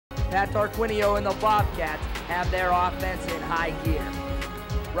That Tarquinio and the Bobcats have their offense in high gear.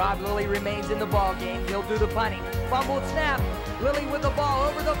 Lilly remains in the ball game. He'll do the punting. Fumbled snap. Lilly with the ball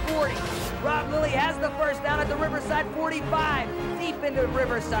over the 40. Lilly has the first down at the Riverside 45. Deep into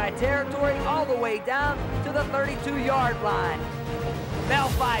Riverside territory, all the way down to the 32-yard line.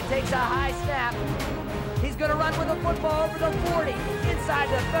 Melfi takes a high snap. He's going to run with the football over the 40. Inside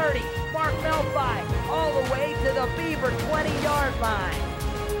the 30. Mark Melfi all the way to the Beaver 20-yard line.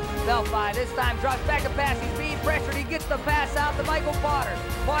 Melfi this time drops back to pass. He's being pressured. He gets the pass out to Michael Potter.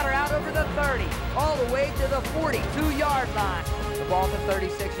 Potter out over the 30, all the way to the 42-yard line. The ball to the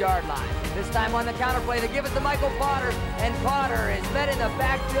 36-yard line. This time on the counterplay, they give it to Michael Potter, and Potter is met in the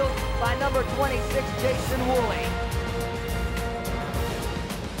backfield by number 26, Jason Wooley.